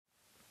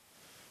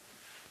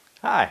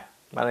Hi,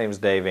 my name is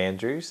Dave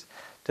Andrews.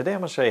 Today I'm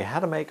going to show you how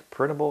to make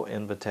printable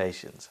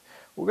invitations.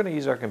 We're going to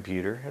use our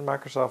computer and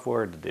Microsoft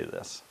Word to do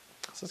this.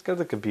 So let's go to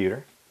the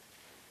computer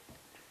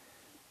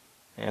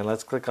and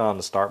let's click on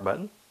the Start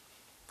button.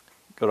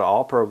 Go to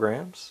All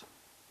Programs.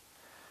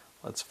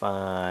 Let's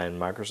find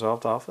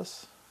Microsoft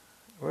Office.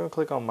 We're going to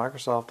click on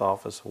Microsoft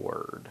Office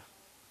Word.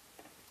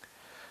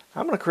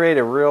 I'm going to create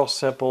a real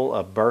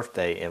simple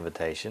birthday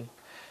invitation.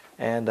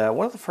 And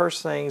one of the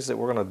first things that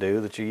we're going to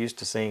do that you're used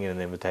to seeing in an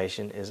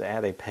invitation is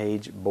add a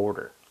page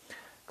border.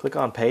 Click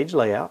on Page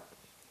Layout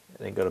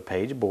and then go to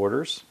Page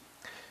Borders.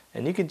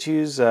 And you can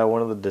choose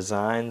one of the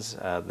designs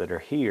that are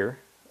here,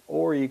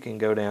 or you can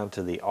go down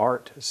to the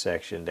Art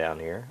section down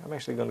here. I'm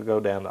actually going to go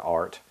down to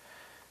Art,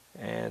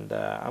 and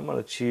I'm going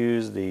to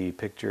choose the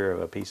picture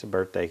of a piece of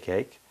birthday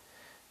cake.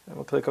 I'm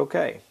going to click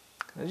OK.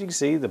 As you can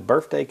see, the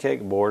birthday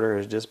cake border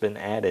has just been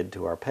added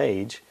to our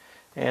page,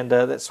 and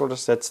that sort of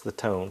sets the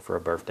tone for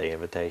a birthday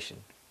invitation.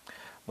 I'm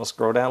going to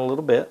scroll down a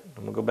little bit.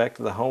 I'm going to go back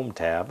to the Home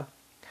tab.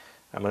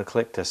 I'm going to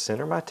click to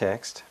center my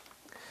text,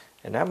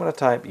 and now I'm going to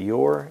type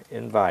 "You're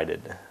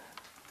invited."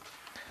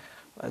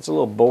 That's a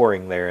little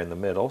boring there in the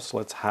middle, so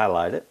let's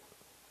highlight it,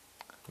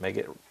 make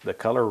it the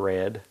color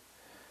red,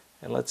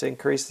 and let's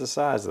increase the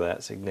size of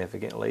that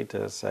significantly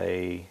to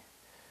say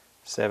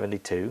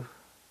 72.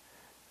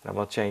 I'm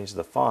going to change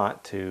the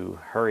font to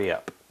Hurry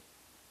Up.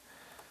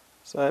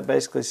 So that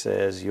basically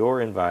says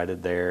 "You're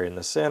invited" there in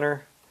the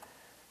center.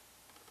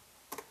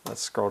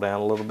 Let's scroll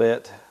down a little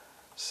bit,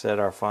 set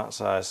our font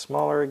size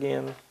smaller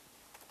again.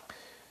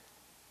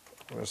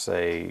 I'm going to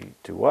say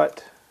 "To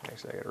what?"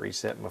 Actually, I got to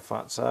reset my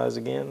font size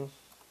again.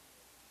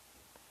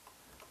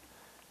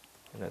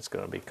 And that's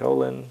going to be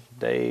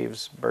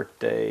Dave's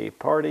birthday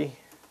party.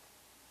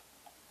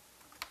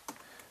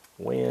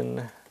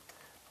 When?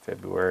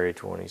 February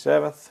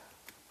 27th.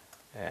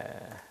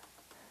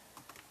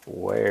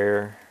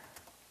 Where?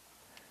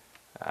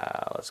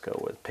 Let's go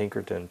with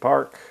Pinkerton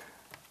Park,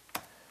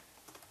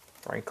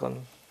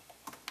 Franklin.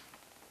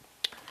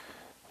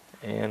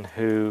 And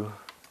who?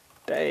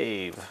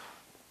 Dave.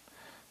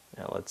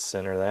 Now let's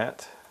center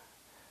that.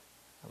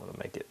 I'm going to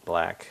make it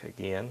black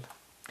again.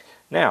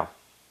 Now,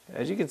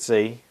 as you can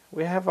see,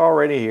 we have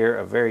already here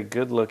a very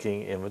good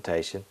looking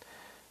invitation.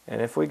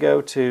 And if we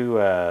go to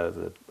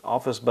the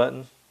Office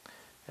button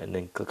and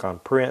then click on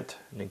Print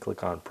and then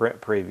click on Print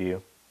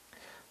Preview,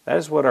 that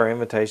is what our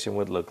invitation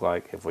would look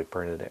like if we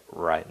printed it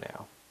right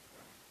now.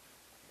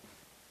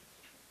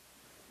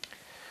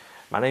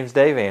 My name is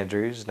Dave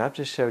Andrews, and I've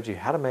just showed you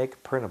how to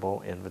make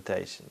printable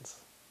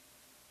invitations.